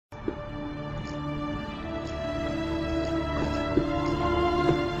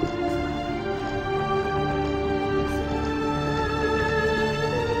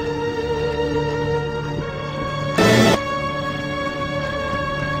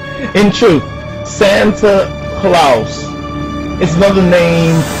In truth, Santa Claus is another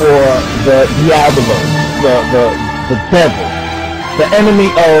name for the Diablo, the devil, the enemy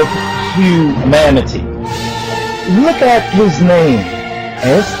of humanity. Look at his name,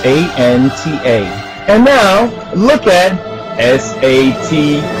 S-A-N-T-A. And now, look at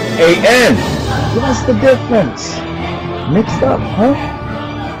S-A-T-A-N. What's the difference? Mixed up, huh?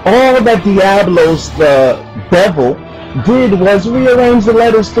 All that Diablos, the devil, did was rearrange the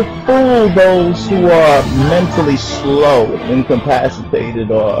letters to fool those who are mentally slow, incapacitated,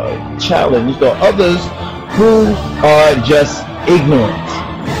 or challenged, or others who are just ignorant.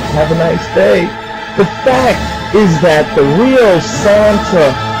 Have a nice day. The fact is that the real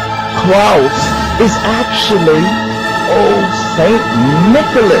Santa Claus is actually old Saint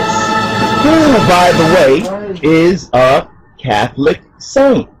Nicholas, who, by the way, is a Catholic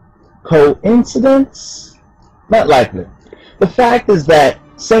saint. Coincidence? Not likely. The fact is that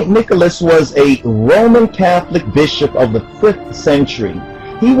Saint Nicholas was a Roman Catholic bishop of the 5th century.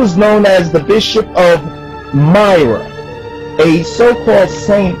 He was known as the Bishop of Myra, a so-called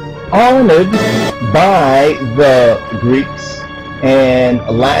saint honored by the Greeks and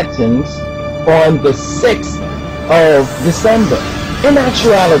Latins on the 6th of December. In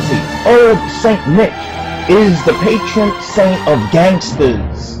actuality, old Saint Nick is the patron saint of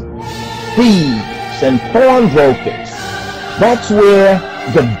gangsters, thieves, and pawnbrokers. That's where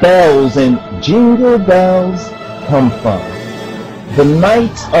the bells and jingle bells come from. The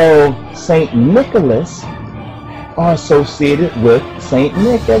Knights of St. Nicholas are associated with St.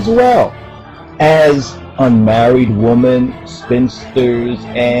 Nick as well as unmarried women, spinsters,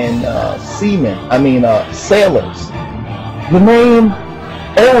 and sailors. The name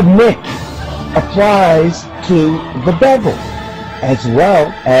Old Nick applies to the devil, as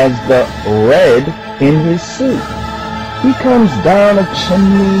well as the red in his suit. He comes down a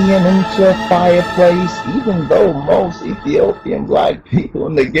chimney and into a fireplace, even though most Ethiopian black people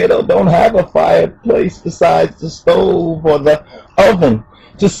in the ghetto don't have a fireplace besides the stove or the oven,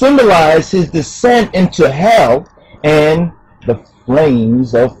 to symbolize his descent into hell and the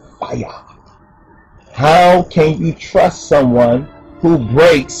flames of fire. How can you trust someone who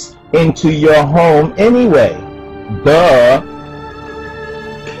breaks into your home anyway? Duh.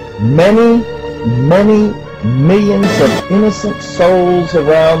 Many millions of innocent souls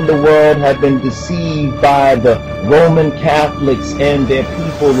around the world have been deceived by the Roman Catholics and their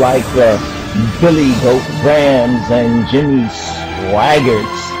people like Billy Goat Grahams and Jimmy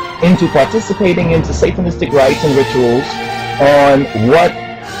Swaggarts into participating into satanistic rites and rituals on what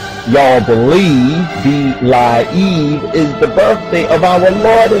y'all believe Eve is the birthday of our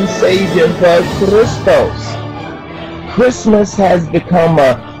Lord and Savior Christos. Christmas has become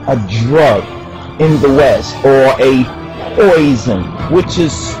a drug in the West, or a poison, which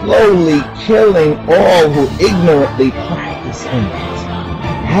is slowly killing all who ignorantly practice in it.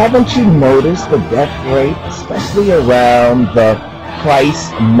 Haven't you noticed the death rate, especially around the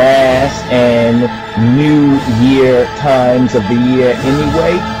Christ Mass and New Year times of the year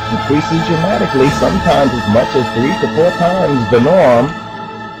anyway, increases dramatically, sometimes as much as 3 to 4 times the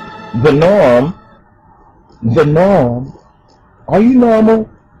norm. Are you normal?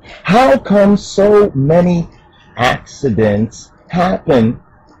 How come so many accidents happen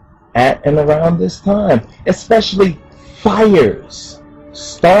at and around this time? Especially fires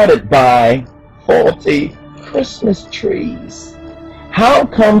started by faulty Christmas trees. How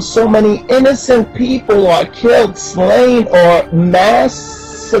come so many innocent people are killed, slain, or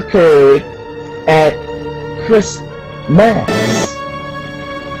massacred at Christmas?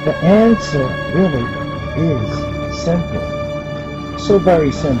 The answer really is simple. So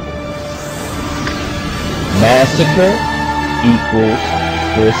very simple. Massacre equals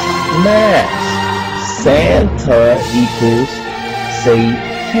Christmas. Santa equals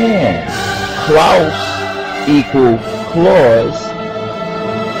Satan. Klaus equals clause.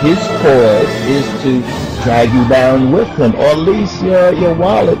 His cause is to drag you down with him, or at least your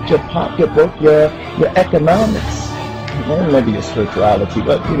wallet, your pocketbook, your economics, and maybe your spirituality.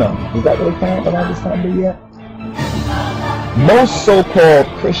 But does that really count around this time of the year? Most so-called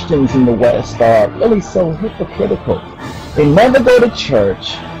Christians in the West are really so hypocritical. They never go to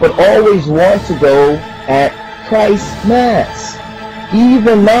church, but always want to go at Christ's Mass.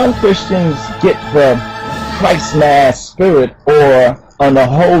 Even non-Christians get the Christ Mass spirit or an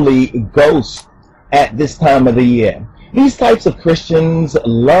Holy Ghost at this time of the year. These types of Christians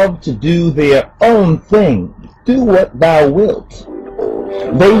love to do their own thing. Do what thou wilt.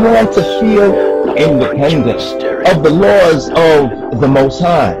 They want to feel independent of the laws of the Most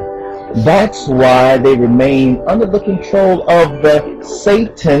High. That's why they remain under the control of the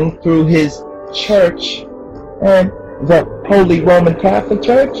Satan through his church and the Holy Roman Catholic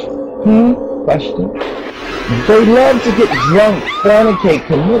Church. Question. They love to get drunk, fornicate,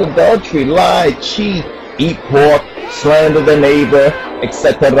 commit adultery, lie, cheat, eat pork, slander the neighbor,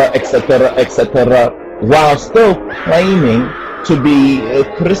 etc., etc., etc., while still claiming to be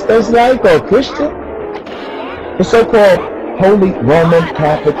Christos-like or Christian. The so-called Holy Roman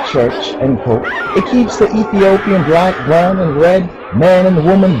Catholic Church, end quote, it keeps the Ethiopian black, brown, and red man and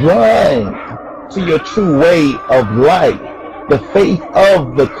woman blind to your true way of life, the faith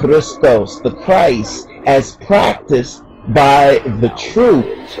of the Christos, the Christ, as practiced by the true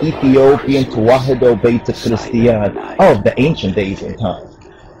Ethiopian Tewahedo Beta Christian of the ancient days and time.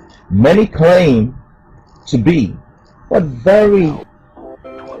 Many claim to be, but very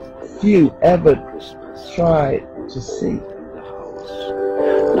few ever tried to see.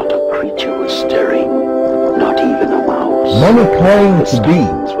 Not a creature was stirring, not even a mouse. Many claim to be,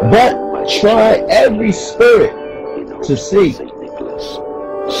 but try every spirit to see.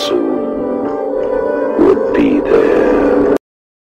 Soon would be there.